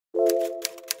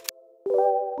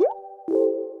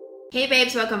Hey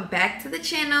babes, welcome back to the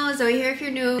channel. Zoe here if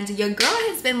you're new. Your girl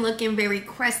has been looking very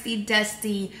crusty,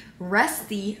 dusty,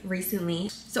 rusty recently.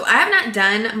 So I have not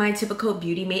done my typical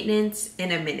beauty maintenance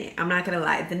in a minute. I'm not gonna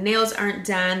lie. The nails aren't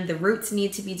done. The roots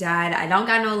need to be dyed. I don't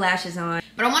got no lashes on.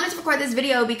 But I wanted to record this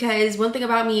video because one thing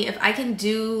about me, if I can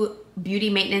do beauty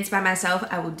maintenance by myself,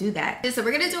 I will do that. So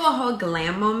we're gonna do a whole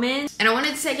glam moment, and I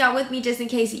wanted to take y'all with me just in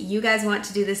case you guys want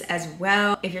to do this as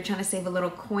well. If you're trying to save a little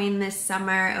coin this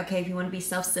summer, okay, if you want to be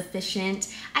self-sufficient,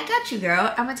 I got you,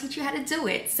 girl. I'm gonna teach you how to do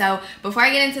it. So before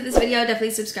I get into this video,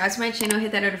 definitely subscribe to my channel,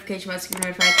 hit that notification bell so you're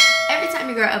notified every time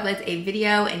your girl uploads a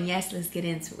video. And yes, let's get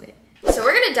into it. So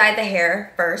we're gonna dye the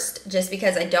hair first, just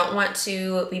because I don't want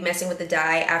to be messing with the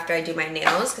dye after I do my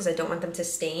nails, because I don't want them to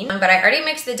stain. But I already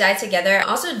mixed the dye together. I'm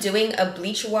also doing a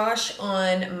bleach wash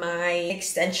on my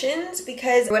extensions,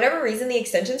 because for whatever reason, the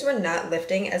extensions were not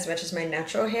lifting as much as my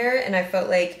natural hair, and I felt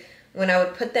like when I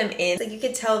would put them in, like you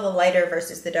could tell the lighter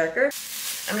versus the darker.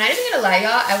 I'm not even gonna lie, y'all,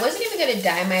 I wasn't even gonna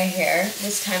dye my hair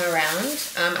this time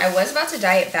around. I was about to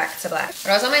dye it back to black,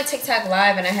 but I was on my TikTok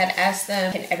live and I had asked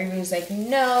them, and everybody was like,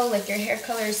 no, like your hair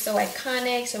color is so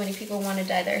iconic, so many people want to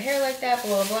dye their hair like that,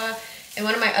 blah, blah, blah. And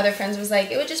one of my other friends was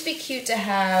like, it would just be cute to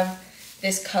have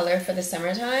this color for the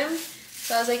summertime.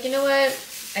 So I was like, you know what?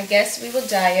 I guess we will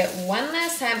dye it one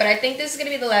last time, but I think this is gonna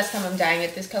be the last time I'm dyeing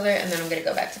it this color, and then I'm gonna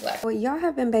go back to black. Well, y'all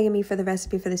have been begging me for the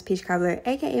recipe for this peach cobbler,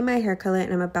 aka my hair color,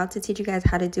 and I'm about to teach you guys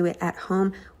how to do it at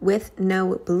home with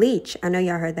no bleach. I know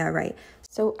y'all heard that right.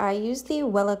 So I use the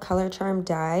Wella Color Charm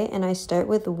dye, and I start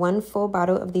with 1 full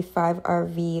bottle of the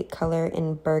 5RV color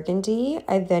in burgundy.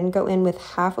 I then go in with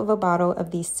half of a bottle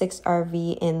of the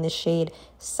 6RV in the shade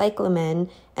Cyclamen,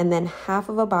 and then half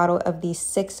of a bottle of the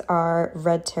 6R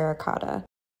red terracotta.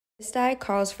 This dye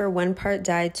calls for 1 part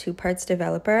dye, 2 parts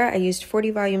developer. I used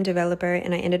 40 volume developer,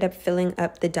 and I ended up filling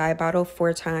up the dye bottle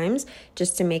 4 times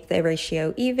just to make the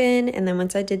ratio even. And then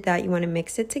once I did that, you want to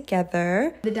mix it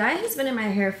together. The dye has been in my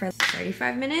hair for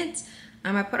 35 minutes.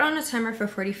 I put on a timer for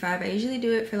 45. I usually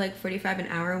do it for like 45 an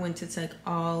hour once it's like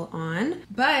all on.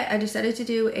 But I decided to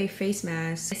do a face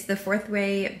mask. It's the 4th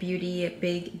Way Beauty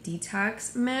Big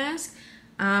Detox Mask.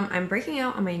 I'm breaking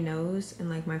out on my nose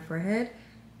and like my forehead.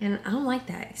 And I don't like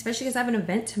that, especially because I have an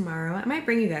event tomorrow. I might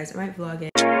bring you guys, I might vlog it.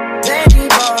 Lady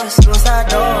boss, suicide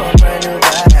door, brand new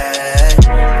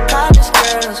bag. College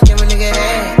girls, give a nigga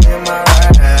head in my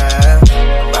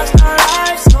ride. Bust my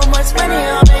life, so much money,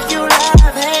 I'll make you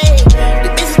laugh. Hey, the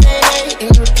bitch day,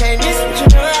 and you can't miss what you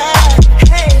know.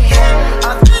 Hey,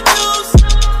 off the juice,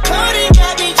 Cody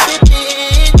got me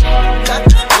tripping. Got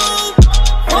the coupe,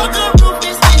 walk the roof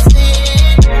is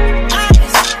missing.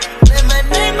 Ice,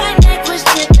 lemonade, my neck was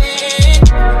tripping.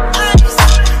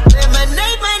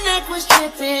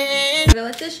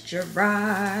 Let this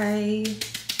dry.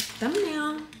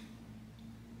 Thumbnail.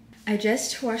 I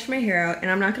just washed my hair out,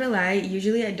 and I'm not gonna lie,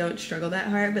 usually I don't struggle that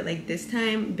hard, but like this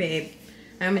time, babe,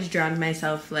 I almost drowned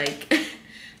myself. Like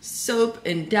soap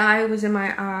and dye was in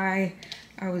my eye.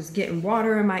 I was getting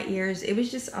water in my ears. It was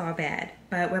just all bad,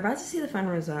 but we're about to see the fun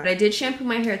result. I did shampoo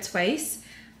my hair twice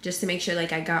just to make sure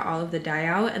like I got all of the dye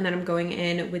out, and then I'm going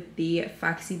in with the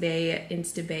Foxy Bay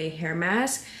Insta Bay hair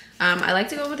mask. I like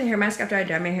to go with the hair mask after I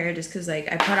dye my hair just because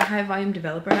like I put a high volume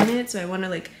developer on it, so I want to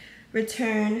like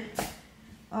return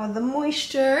all the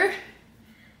moisture.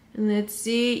 And let's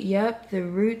see, yep, the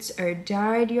roots are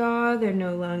dyed, y'all. They're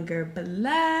no longer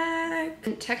black.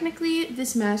 And technically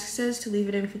this mask says to leave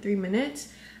it in for 3 minutes.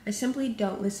 I simply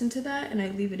don't listen to that, and I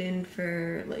leave it in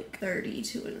for like 30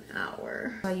 to an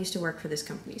hour. I used to work for this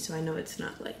company, so I know it's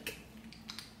not like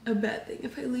a bad thing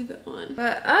if I leave it on.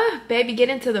 But baby, get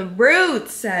into the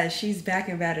roots. She's back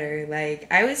and better. Like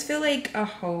I always feel like a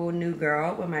whole new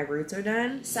girl when my roots are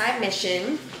done. Side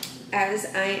mission, as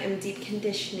I am deep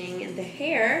conditioning the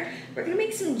hair, we're gonna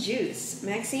make some juice.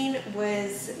 Maxine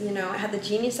was, you know, had the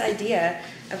genius idea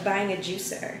of buying a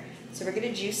juicer. So we're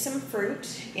gonna juice some fruit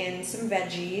and some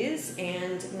veggies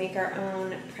and make our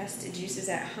own pressed juices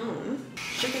at home.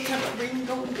 Sugar cup of green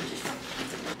gold.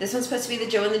 This one's supposed to be the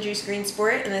Joe and the Juice Green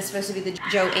Sport, and that's supposed to be the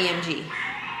Joe AMG.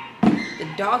 The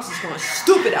dogs is going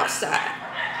stupid outside.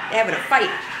 They're having a fight.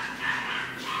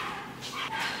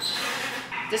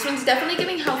 This one's definitely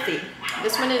giving healthy.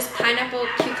 This one is pineapple,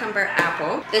 cucumber,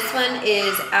 apple. This one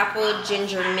is apple,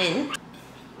 ginger, mint.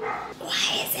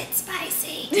 Why is it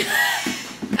spicy?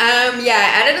 Yeah,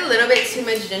 I added a little bit too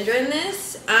much ginger in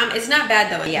this. It's not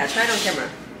bad though. Yeah, try it on camera.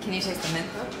 Can you taste the mint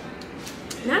though?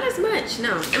 Not as much,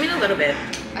 no. I mean a little bit.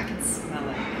 I can smell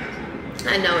it.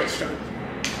 I know it's strong.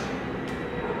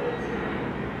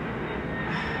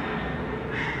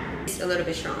 It's a little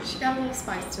bit strong. She got a little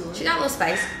spice to it. She got a little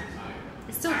spice.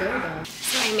 It's still good though.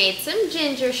 So I made some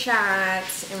ginger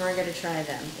shots and we're gonna try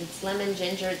them. It's lemon,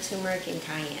 ginger, turmeric, and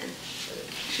cayenne.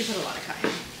 She put a lot of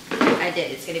cayenne. I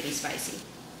did, it's gonna be spicy.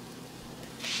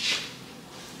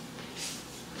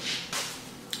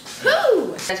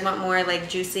 Woo! You guys want more like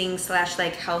juicing /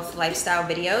 like health lifestyle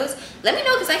videos? Let me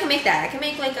know because I can make that. I can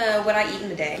make like a what I eat in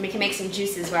the day. We can make some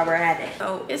juices while we're at it.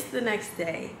 So it's the next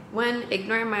day. One,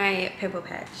 ignore my pimple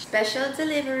patch. Special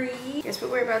delivery. Guess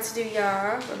what we're about to do,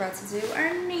 y'all? We're about to do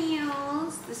our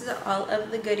nails. This is all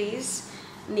of the goodies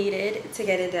needed to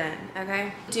get it done,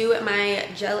 okay? Do my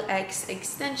Gel X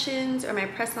extensions or my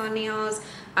press-on nails.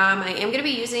 I am gonna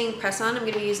be using press-on. I'm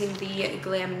gonna be using the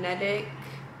Glamnetic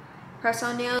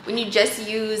press-on nail. When you just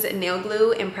use nail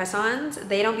glue and press-ons,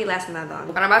 they don't be lasting that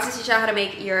long. But I'm about to teach y'all how to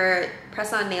make your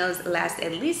press-on nails last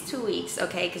at least 2 weeks,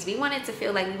 okay? Because we want it to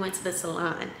feel like we went to the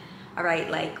salon. All right,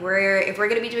 like if we're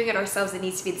gonna be doing it ourselves, it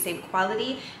needs to be the same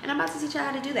quality, and I'm about to teach y'all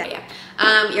how to do that.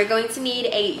 Yeah. You're going to need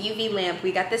a UV lamp.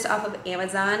 We got this off of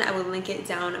Amazon. I will link it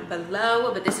down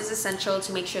below, but this is essential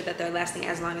to make sure that they're lasting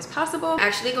as long as possible. I'm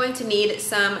actually going to need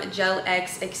some Gel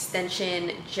X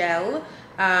extension gel.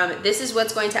 This is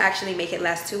what's going to actually make it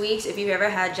last 2 weeks. If you've ever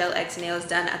had Gel X nails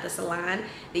done at the salon,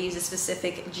 they use a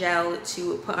specific gel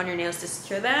to put on your nails to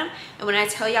secure them. And when I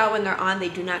tell y'all when they're on, they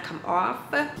do not come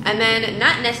off. And then,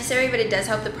 not necessary, but it does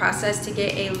help the process to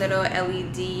get a little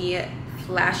LED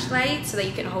flashlight so that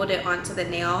you can hold it onto the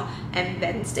nail and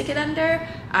then stick it under.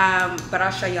 But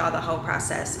I'll show y'all the whole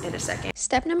process in a second.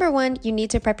 Step number 1, you need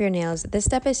to prep your nails. This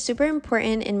step is super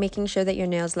important in making sure that your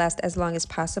nails last as long as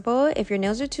possible. If your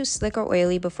nails are too slick or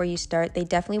oily before you start, they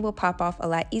definitely will pop off a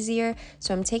lot easier.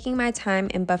 So I'm taking my time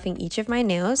and buffing each of my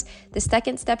nails. The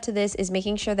second step to this is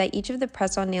making sure that each of the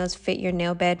press-on nails fit your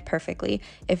nail bed perfectly.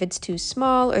 If it's too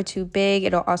small or too big,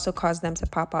 it'll also cause them to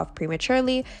pop off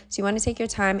prematurely. So you want to take your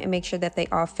time and make sure that they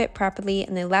all fit properly.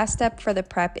 And the last step for the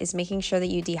prep is making sure that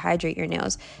you dehydrate your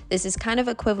nails. This is kind of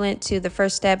equivalent to the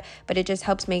first step, but it just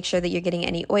helps make sure that you're getting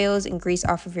any oils and grease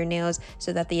off of your nails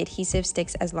so that the adhesive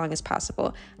sticks as long as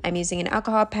possible. I'm using an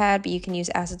alcohol pad, but you can use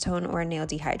acetone or a nail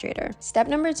dehydrator. Step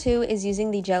number 2 is using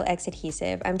the Gel X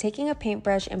adhesive. I'm taking a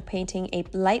paintbrush and painting a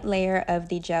light layer of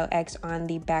the Gel X on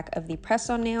the back of the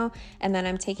press-on nail, and then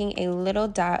I'm taking a little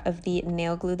dot of the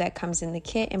nail glue that comes in the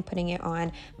kit and putting it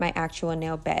on my actual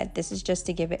nail bed. This is just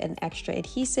to give it an extra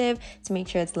adhesive to make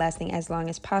sure it's lasting as long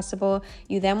as possible.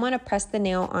 You then want to press the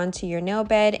nail onto your nail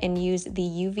bed and use the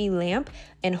UV lamp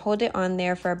and hold it on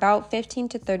there for about 15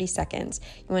 to 30 seconds.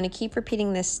 You want to keep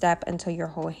repeating this step until your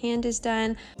whole hand is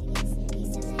done.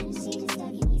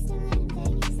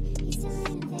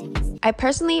 I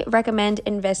personally recommend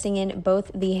investing in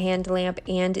both the hand lamp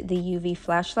and the UV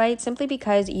flashlight simply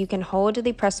because you can hold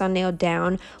the press-on nail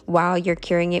down while you're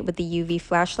curing it with the UV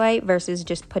flashlight versus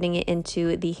just putting it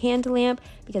into the hand lamp,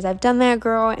 because I've done that,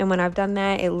 girl, and when I've done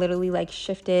that, it literally like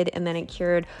shifted and then it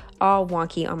cured all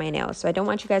wonky on my nails. So I don't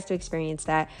want you guys to experience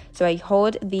that. So I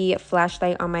hold the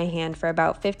flashlight on my hand for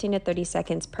about 15 to 30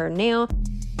 seconds per nail.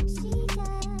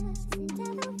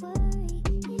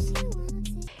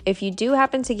 If you do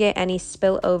happen to get any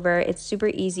spillover, it's super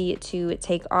easy to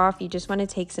take off. You just want to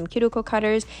take some cuticle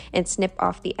cutters and snip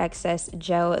off the excess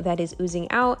gel that is oozing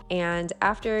out. And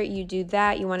after you do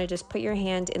that, you want to just put your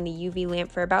hand in the UV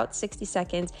lamp for about 60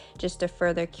 seconds just to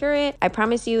further cure it. I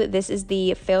promise you, this is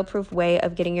the fail-proof way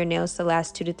of getting your nails to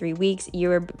last 2 to 3 weeks.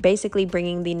 You're basically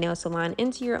bringing the nail salon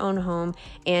into your own home,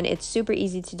 and it's super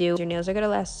easy to do. Your nails are going to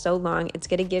last so long. It's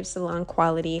going to give salon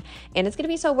quality, and it's going to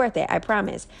be so worth it. I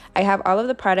promise. I have all of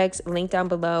the products linked down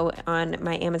below on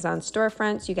my Amazon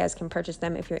storefront, so you guys can purchase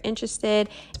them if you're interested.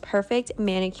 It's perfect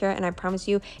manicure, and I promise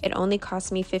you it only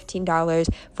cost me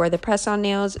 $15 for the press-on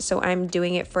nails, so I'm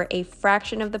doing it for a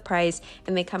fraction of the price,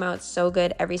 and they come out so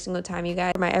good every single time, you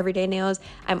guys. For my everyday nails,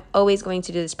 I'm always going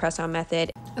to do this press-on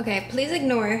method. Okay, please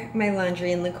ignore my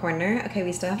laundry in the corner. Okay,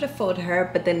 we still have to fold her,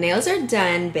 but the nails are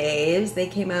done, babes. They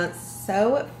came out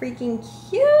so freaking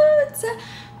cute.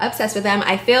 Obsessed with them.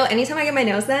 I feel anytime I get my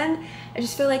nails done, I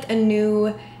just feel like a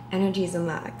new energy is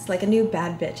unlocked, like a new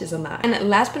bad bitch is unlocked. And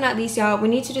last but not least, y'all, we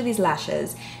need to do these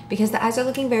lashes because the eyes are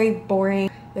looking very boring.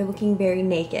 They're looking very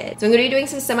naked. So I'm gonna be doing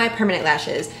some semi-permanent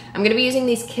lashes. I'm gonna be using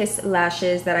these Kiss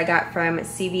lashes that I got from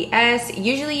CVS.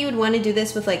 Usually you would want to do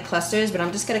this with like clusters, but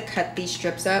I'm just gonna cut these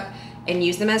strips up and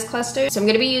use them as clusters. So I'm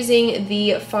gonna be using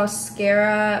the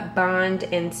Foscara Bond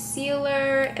and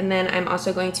Sealer, and then I'm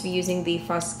also going to be using the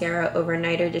Foscara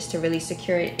Overnighter just to really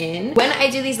secure it in. When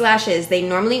I do these lashes, they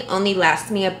normally only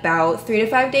last me about 3 to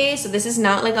 5 days, so this is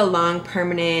not like a long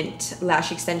permanent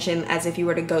lash extension as if you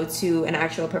were to go to an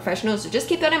actual professional, so just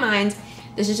keep that in mind.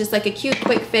 This is just like a cute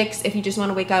quick fix if you just want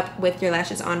to wake up with your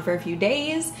lashes on for a few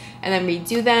days and then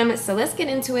redo them. So let's get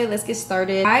into it. Let's get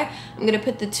started. I'm going to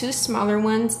put the 2 smaller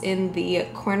ones in the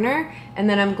corner, and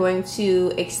then I'm going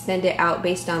to extend it out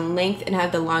based on length and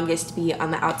have the longest be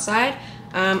on the outside.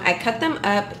 I cut them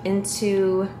up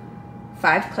into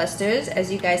 5 clusters,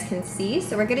 as you guys can see.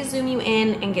 So we're gonna zoom you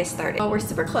in and get started. Oh, we're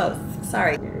super close.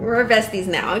 Sorry, we're besties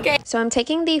now, okay? So I'm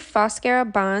taking the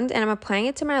Foscara Bond and I'm applying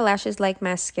it to my lashes like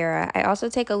mascara. I also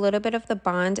take a little bit of the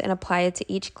bond and apply it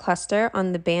to each cluster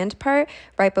on the band part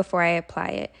right before I apply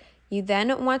it. You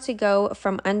then want to go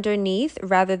from underneath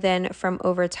rather than from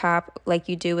over top like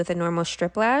you do with a normal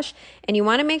strip lash. And you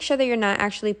want to make sure that you're not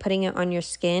actually putting it on your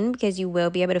skin, because you will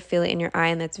be able to feel it in your eye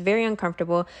and that's very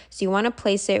uncomfortable. So you want to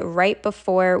place it right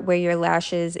before where your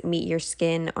lashes meet your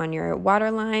skin on your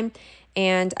waterline.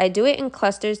 And I do it in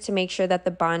clusters to make sure that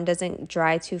the bond doesn't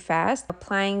dry too fast.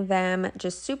 Applying them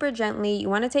just super gently. You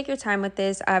want to take your time with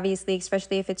this, obviously,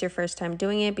 especially if it's your first time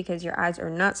doing it, because your eyes are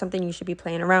not something you should be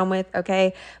playing around with,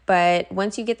 okay? But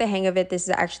once you get the hang of it, this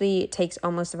actually takes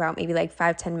almost about maybe like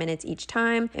 5-10 minutes each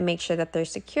time, and make sure that they're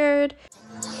secured.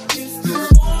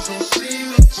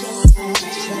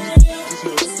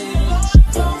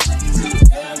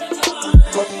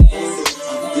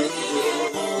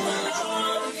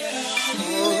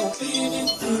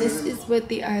 This is what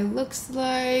the eye looks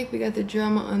like. We got the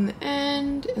drama on the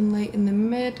end and light in the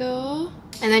middle.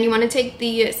 And then you want to take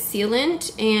the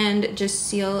sealant and just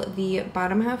seal the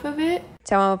bottom half of it.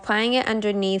 So I'm applying it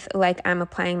underneath like I'm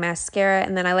applying mascara,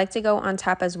 and then I like to go on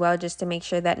top as well just to make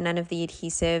sure that none of the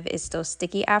adhesive is still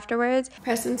sticky afterwards.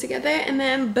 Press them together and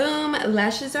then boom,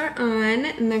 lashes are on,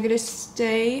 and they're gonna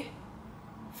stay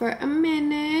for a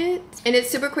minute. And it's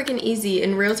super quick and easy.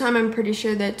 In real time, I'm pretty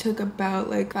sure that took about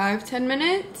like 5-10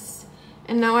 minutes.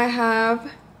 And now I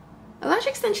have a lash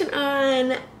extension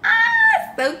on.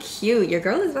 Ah, so cute. Your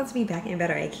girl is about to be back in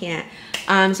better. I can't.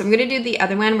 So I'm gonna do the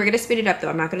other one. We're gonna speed it up though.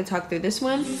 I'm not gonna talk through this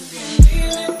one.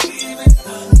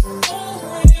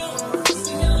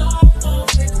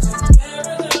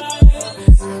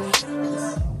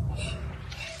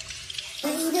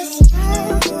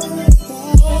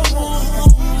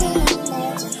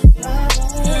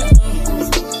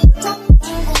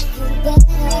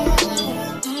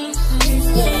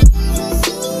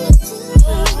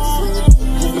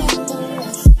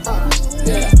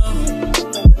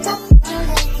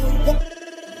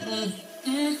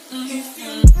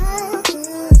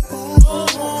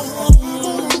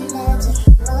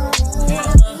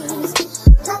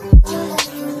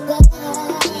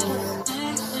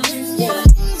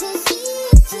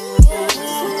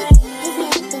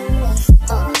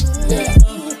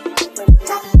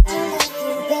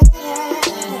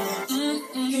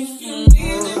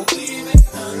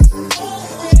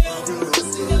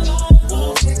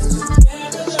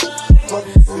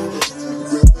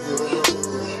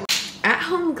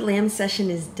 Glam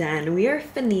session is done. We are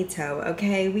finito,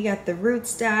 okay? We got the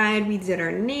roots dyed, we did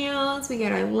our nails, we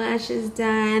got our lashes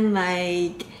done.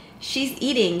 Like, she's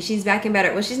eating, she's back and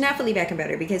better. Well, she's not fully back and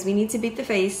better because we need to beat the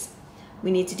face,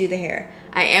 we need to do the hair.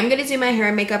 I am gonna do my hair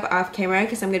and makeup off camera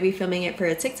because I'm gonna be filming it for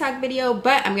a TikTok video,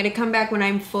 but I'm gonna come back when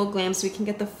I'm full glam so we can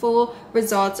get the full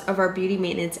results of our beauty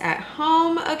maintenance at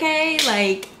home, okay?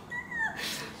 Like,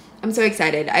 I'm so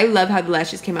excited. I love how the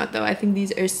lashes came out though. I think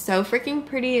these are so freaking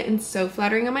pretty and so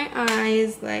flattering on my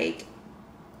eyes, like,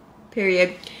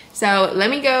 period. So let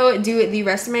me go do the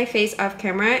rest of my face off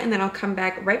camera, and then I'll come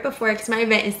back right before, because my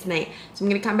event is tonight. So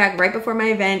I'm gonna come back right before my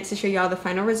event to show y'all the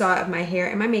final result of my hair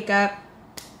and my makeup.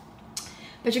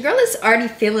 But your girl is already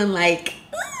feeling like,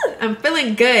 I'm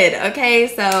feeling good, okay?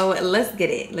 So let's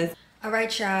get it.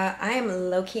 Alright y'all, I am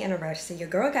low-key in a rush, so your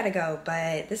girl gotta go,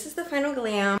 but this is the final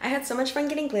glam. I had so much fun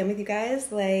getting glam with you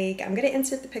guys. Like, I'm gonna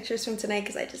insert the pictures from tonight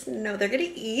because I just know they're gonna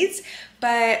eat.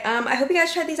 But I hope you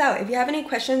guys try these out. If you have any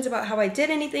questions about how I did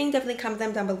anything, definitely comment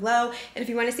them down below. And if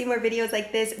you want to see more videos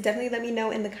like this, definitely let me know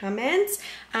in the comments.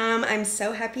 I'm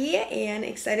so happy and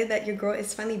excited that your girl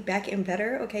is finally back and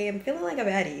better, okay? I'm feeling like a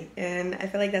baddie, and I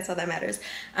feel like that's all that matters.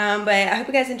 But I hope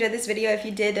you guys enjoyed this video. If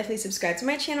you did, definitely subscribe to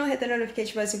my channel, hit the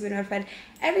notification bell so you can be notified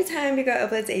every time your girl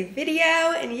uploads a video.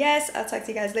 And yes, I'll talk to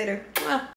you guys later. Mwah.